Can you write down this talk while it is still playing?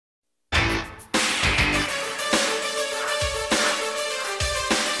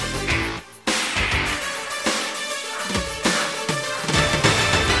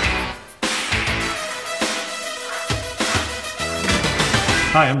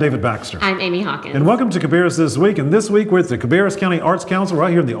Hi, I'm David Baxter. I'm Amy Hawkins. And welcome to Cabarrus This Week. And this week we're at the Cabarrus County Arts Council right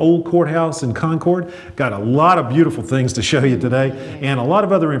here in the old courthouse in Concord. Got a lot of beautiful things to show you today and a lot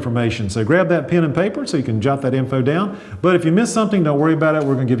of other information. So grab that pen and paper so you can jot that info down. But if you missed something, don't worry about it.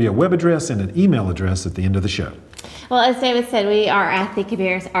 We're going to give you a web address and an email address at the end of the show. Well, as David said, we are at the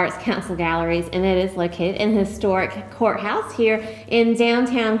Cabarrus Arts Council Galleries, and it is located in the historic courthouse here in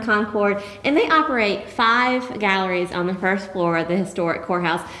downtown Concord. And they operate 5 galleries on the first floor of the historic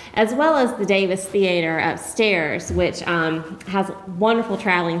courthouse, as well as the Davis Theater upstairs, which has wonderful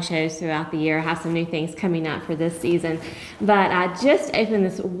traveling shows throughout the year. Has some new things coming up for this season. But I just opened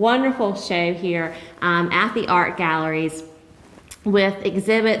this wonderful show here at the art galleries, with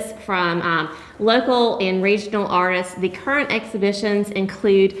exhibits from local and regional artists. The current exhibitions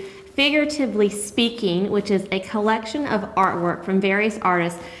include Figuratively Speaking, which is a collection of artwork from various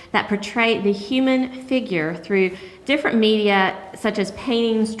artists that portray the human figure through different media such as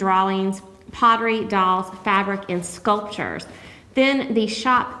paintings, drawings, pottery, dolls, fabric, and sculptures. Then the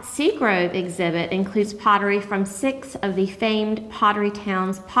Shop Seagrove exhibit includes pottery from 6 of the famed Pottery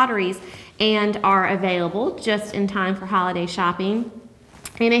Town's potteries and are available just in time for holiday shopping.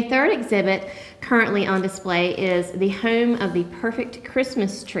 And a third exhibit currently on display is the Home of the Perfect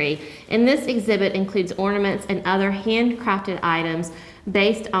Christmas Tree. And this exhibit includes ornaments and other handcrafted items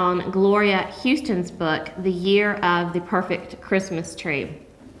based on Gloria Houston's book, The Year of the Perfect Christmas Tree.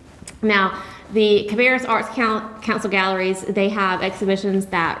 Now, the Cabarrus Arts Council Galleries, they have exhibitions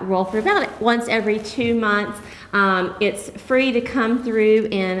that roll through about once every 2 months. It's free to come through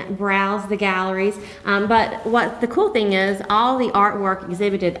and browse the galleries. But what the cool thing is, all the artwork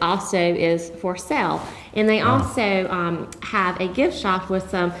exhibited also is for sale. And they also have a gift shop with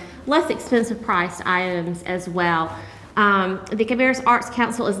some less expensive priced items as well. The Cabarrus Arts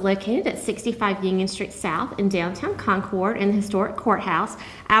Council is located at 65 Union Street South in downtown Concord in the historic courthouse.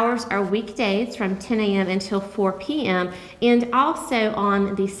 Hours are weekdays from 10 a.m. until 4 p.m. and also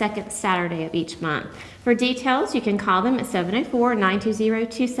on the second Saturday of each month. For details, you can call them at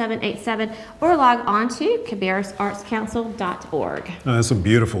 704-920-2787 or log on to cabarrusartscouncil.org. Oh, there's some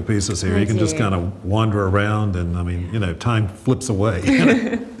beautiful pieces here. You can just kind of wander around and, I mean, you know, time flips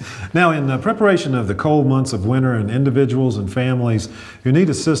away. Now, in preparation of the cold months of winter, and individuals and families who need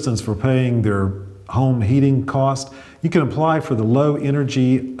assistance for paying their home heating cost, you can apply for the Low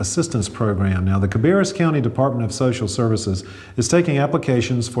Energy Assistance Program. Now, the Cabarrus County Department of Social Services is taking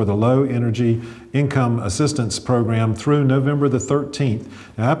applications for the Low Energy Income Assistance Program through November the 13th.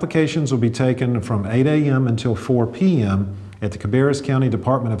 Now, applications will be taken from 8 a.m. until 4 p.m. at the Cabarrus County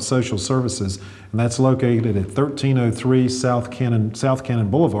Department of Social Services, and that's located at 1303 South Cannon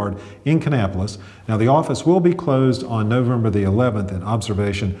Boulevard in Kannapolis. Now, the office will be closed on November the 11th in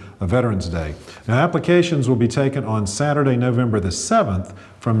observation of Veterans Day. Now, applications will be taken on Saturday, November the 7th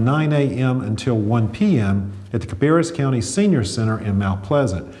from 9 a.m. until 1 p.m. at the Cabarrus County Senior Center in Mount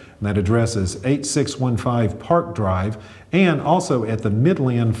Pleasant. And that address is 8615 Park Drive, and also at the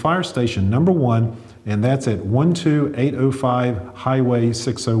Midland Fire Station number 1, and that's at 12805 Highway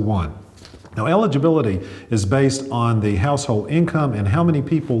 601. Now, eligibility is based on the household income and how many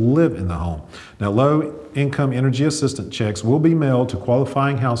people live in the home. Now, low-income energy assistance checks will be mailed to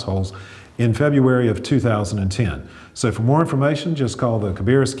qualifying households in February of 2010. So for more information, just call the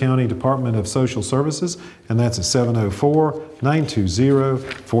Cabarrus County Department of Social Services, and that's at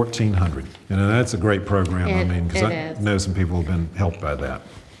 704-920-1400. You know, that's a great program, because I know some people have been helped by that.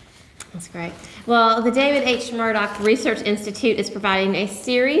 That's great. Well, the David H. Murdoch Research Institute is providing a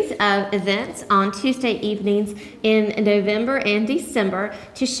series of events on Tuesday evenings in November and December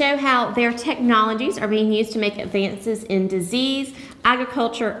to show how their technologies are being used to make advances in disease,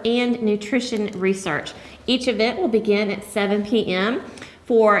 agriculture, and nutrition research. Each event will begin at 7 p.m.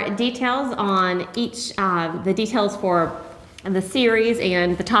 For details on each, the details for the series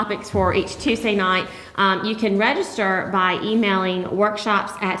and the topics for each Tuesday night, you can register by emailing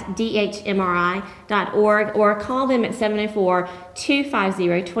workshops@dhmri.org or call them at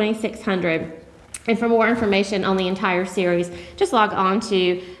 704-250-2600. And for more information on the entire series, just log on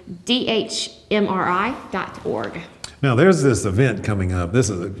to dhmri.org. Now, there's this event coming up. This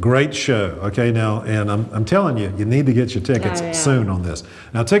is a great show, okay, now, and I'm telling you, you need to get your tickets soon on this.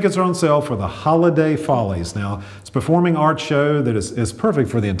 Now, tickets are on sale for the Holiday Follies. Now, it's a performing arts show that is perfect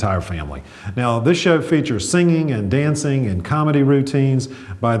for the entire family. Now, this show features singing and dancing and comedy routines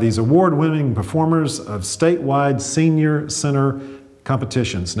by these award-winning performers of statewide senior center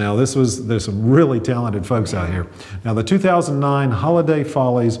competitions. Now, there's some really talented folks out here. Now, the 2009 Holiday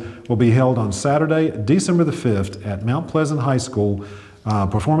Follies will be held on Saturday, December the 5th at Mount Pleasant High School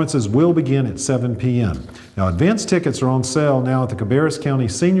Performances will begin at 7 p.m. Now, advance tickets are on sale now at the Cabarrus County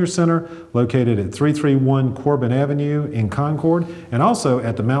Senior Center, located at 331 Corbin Avenue in Concord, and also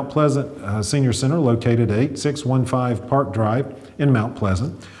at the Mount Pleasant Senior Center, located at 8615 Park Drive in Mount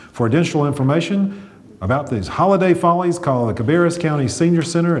Pleasant. For additional information about these holiday follies, call the Cabarrus County Senior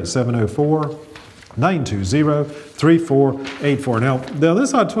Center at 704-920-3484. Now,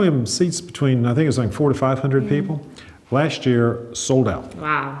 this auditorium seats between, I think it's like 400 to 500 people. Last year, sold out.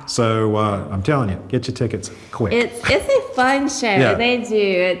 Wow. So I'm telling you, get your tickets quick. It's a fun show. Yeah. They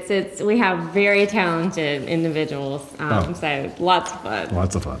do. We have very talented individuals. So lots of fun.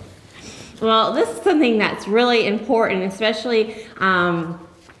 Lots of fun. Well, this is something that's really important, especially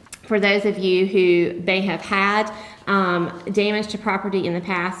for those of you who may have had damage to property in the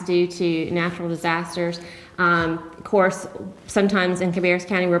past due to natural disasters. Of course, sometimes in Cabarrus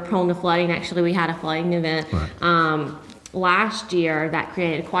County we're prone to flooding. Actually, we had a flooding event last year that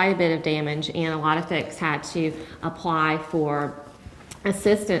created quite a bit of damage, and a lot of folks had to apply for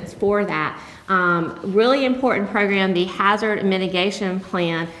assistance for that. Really important program, the Hazard Mitigation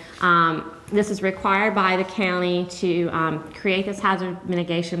Plan. This is required by the county to create this hazard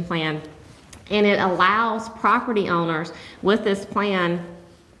mitigation plan, and it allows property owners with this plan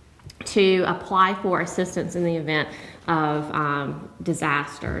to apply for assistance in the event of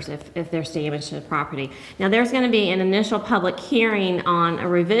disasters if there's damage to the property. Now, there's going to be an initial public hearing on a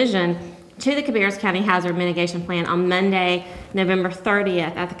revision to the Cabarrus County Hazard Mitigation Plan on Monday, November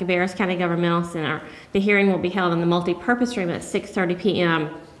 30th at the Cabarrus County Governmental Center. The hearing will be held in the multi-purpose room at 6:30 p.m.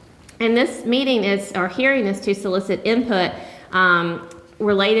 And this hearing is to solicit input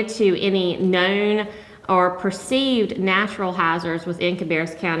related to any known or perceived natural hazards within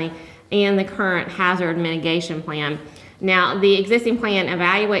Cabarrus County and the current hazard mitigation plan. Now, the existing plan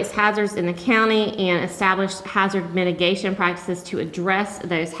evaluates hazards in the county and establishes hazard mitigation practices to address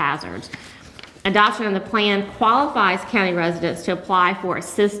those hazards. Adoption of the plan qualifies county residents to apply for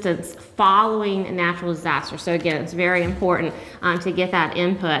assistance following natural disasters. So again, it's very important to get that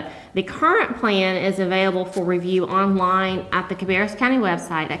input. The current plan is available for review online at the Cabarrus County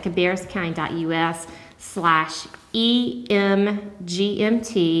website at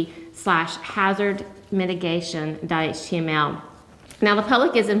cabarruscounty.us/emgmt/hazardmitigation.html. Now, the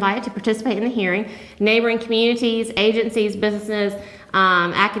public is invited to participate in the hearing. Neighboring communities, agencies, businesses,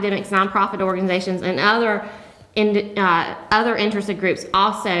 academics, nonprofit organizations, and other interested groups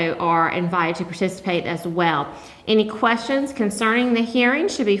also are invited to participate as well. Any questions concerning the hearing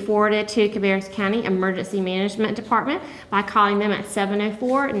should be forwarded to Cabarrus County Emergency Management Department by calling them at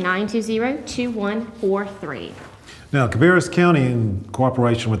 704-920-2143. Now, Cabarrus County, in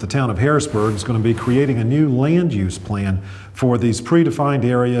cooperation with the town of Harrisburg, is going to be creating a new land use plan for these predefined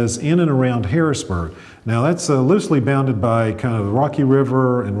areas in and around Harrisburg. Now, that's loosely bounded by kind of the Rocky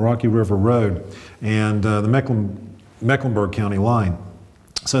River and Rocky River Road and the Mecklenburg County line.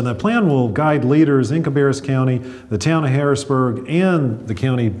 So the plan will guide leaders in Cabarrus County, the town of Harrisburg, and the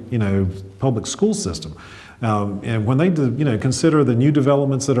county, public school system. And when they consider the new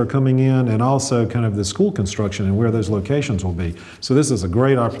developments that are coming in, and also kind of the school construction and where those locations will be. So this is a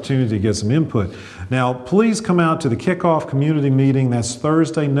great opportunity to get some input. Now, please come out to the kickoff community meeting. That's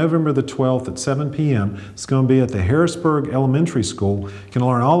Thursday, November the 12th at 7 p.m. It's going to be at the Harrisburg Elementary School. You can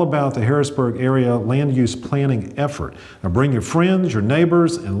learn all about the Harrisburg area land use planning effort. Now, bring your friends, your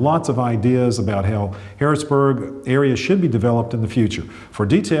neighbors, and lots of ideas about how Harrisburg area should be developed in the future. For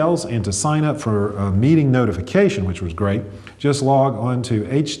details and to sign up for a meeting notification, which was great, just log on to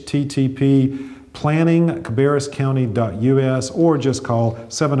http://planningcabarruscounty.us or just call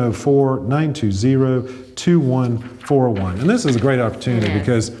 704-920-2141. And this is a great opportunity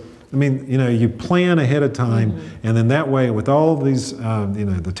because, you plan ahead of time, and then that way, with all these,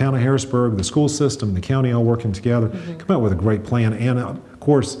 the town of Harrisburg, the school system, the county all working together, come up with a great plan, and of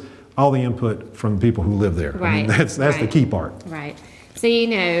course, all the input from people who live there. Right. That's the key part. Right. So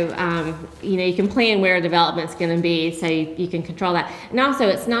you can plan where development's going to be, so you can control that. And also,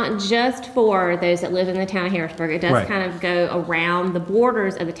 it's not just for those that live in the town of Harrisburg. It does kind of go around the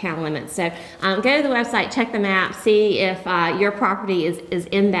borders of the town limits. So go to the website, check the map, see if your property is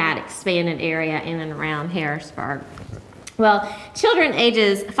in that expanded area in and around Harrisburg. Well, children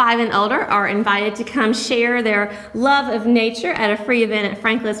ages 5 and older are invited to come share their love of nature at a free event at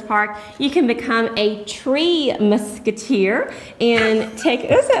Franklin's Park. You can become a tree musketeer and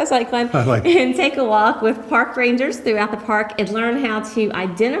this sounds like fun. And take a walk with park rangers throughout the park and learn how to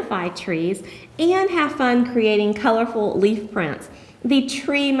identify trees and have fun creating colorful leaf prints. The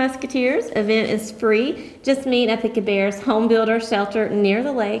Tree Musketeers event is free. Just meet at the Cabarrus Home Builder Shelter near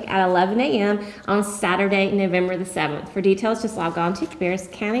the lake at 11 a.m. on Saturday, November the 7th. For details, just log on to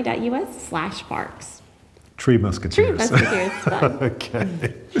cabarruscounty.us/parks. Tree Musketeers. Tree Musketeers. Fun. Okay.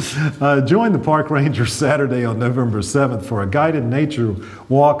 Join the park rangers Saturday on November 7th for a guided nature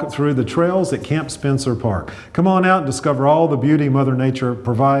walk through the trails at Camp Spencer Park. Come on out and discover all the beauty Mother Nature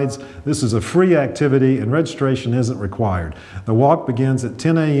provides. This is a free activity and registration isn't required. The walk begins at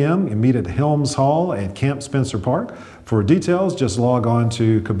 10 a.m. You meet at Helms Hall at Camp Spencer Park. For details, just log on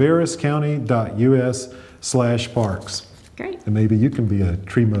to cabarruscounty.us/parks. Great. And maybe you can be a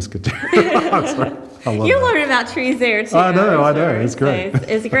tree musketeer. You'll learn about trees there too. I know. It's great. So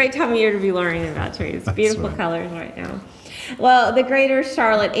it's a great time of year to be learning about trees. That's Beautiful right. colors right now. Well, the Greater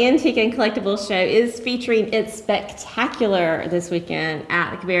Charlotte Antique and Collectibles Show is featuring its spectacular this weekend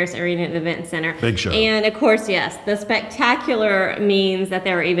at the Cabarrus Arena and Event Center. Big show. And of course, yes, the spectacular means that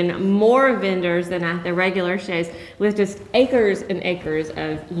there are even more vendors than at the regular shows with just acres and acres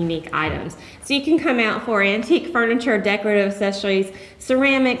of unique items. So you can come out for antique furniture, decorative accessories,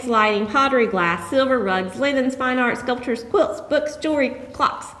 ceramics, lighting, pottery, glass, silver, rugs, linens, fine art, sculptures, quilts, books, jewelry,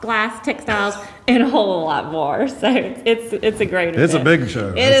 clocks, glass, textiles, and a whole lot more. So it's a great event. It's a big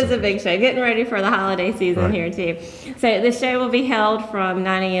show. It is a big show. Getting ready for the holiday season here too. So the show will be held from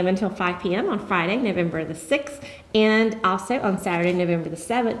 9 a.m. until 5 p.m. on Friday, November the 6th, and also on Saturday, November the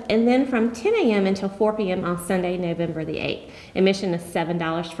 7th, and then from 10 a.m. until 4 p.m. on Sunday, November the 8th. Admission is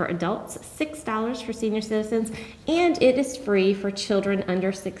 $7 for adults, $6 for senior citizens, and it is free for children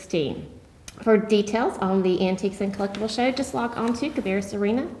under 16. For details on the Antiques and Collectibles Show, just log on to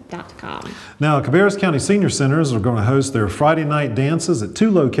cabarrusarena.com. Now, Cabarrus County Senior Centers are going to host their Friday night dances at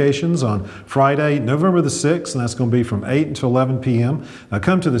 2 locations on Friday, November the 6th, and that's going to be from 8 until 11 p.m. Now,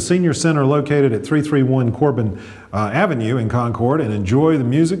 come to the Senior Center located at 331 Corbin Avenue in Concord and enjoy the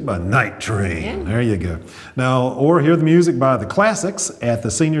music by Night Train. Yeah. There you go. Now, or hear the music by the Classics at the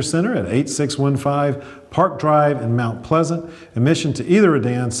Senior Center at 8615 Park Drive in Mount Pleasant. Admission to either a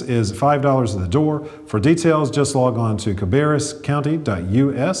dance is $5 at the door. For details, just log on to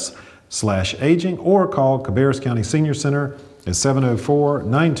cabarruscounty.us/aging or call Cabarrus County Senior Center at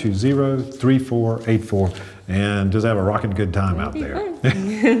 704-920-3484. And just have a rocking good time out there.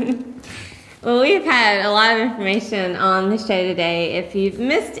 Well, we've had a lot of information on the show today. If you've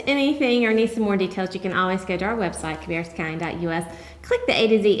missed anything or need some more details, you can always go to our website, cabarruscounty.us. Click the A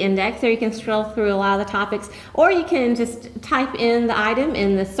to Z index, or you can scroll through a lot of the topics, or you can just type in the item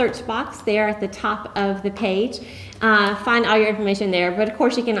in the search box there at the top of the page. Find all your information there, but of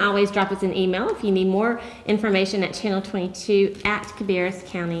course you can always drop us an email if you need more information at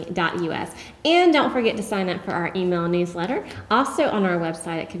channel22@cabarruscounty.us. And don't forget to sign up for our email newsletter, also on our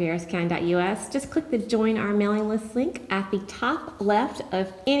website at cabarruscounty.us. Just click the Join Our Mailing List link at the top left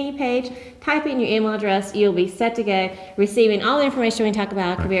of any page. Type in your email address, you'll be set to go, receiving all the information we talk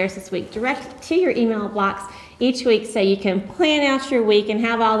about at Cabarrus this week direct to your email box each week, so you can plan out your week and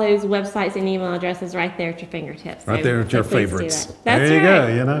have all those websites and email addresses right there at your fingertips. Right there at your favorites. That's there you right.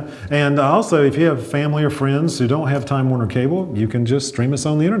 go, you know. And also, if you have family or friends who don't have Time Warner Cable, you can just stream us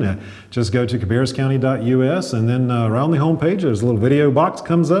on the internet. Just go to cabarruscounty.us, and then around the home page, there's a little video box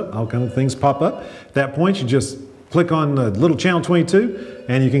comes up. All kind of things pop up. At that point, you just click on the little Channel 22,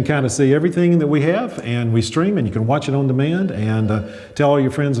 and you can kind of see everything that we have, and we stream, and you can watch it on demand, and tell all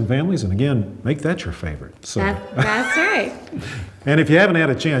your friends and families, and again, make that your favorite. So. That's right. And if you haven't had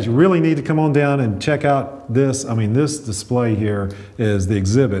a chance, you really need to come on down and check out this. I mean, this display here is, the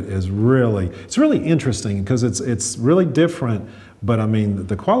exhibit is really, it's really interesting because it's really different. But I mean,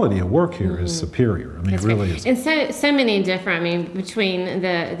 the quality of work here is superior. I mean, it really is. And so many different, I mean, between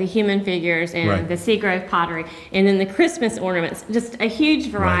the human figures and the Seagrove pottery, and then the Christmas ornaments, just a huge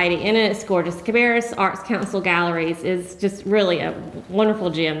variety, and it's gorgeous. Cabarrus Arts Council Galleries is just really a wonderful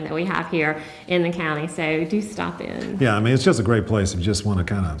gem that we have here in the county, so do stop in. Yeah, I mean, it's just a great place if you just want to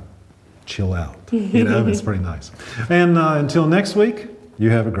kind of chill out. You know, it's pretty nice. And until next week, you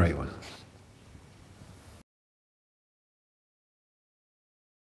have a great one.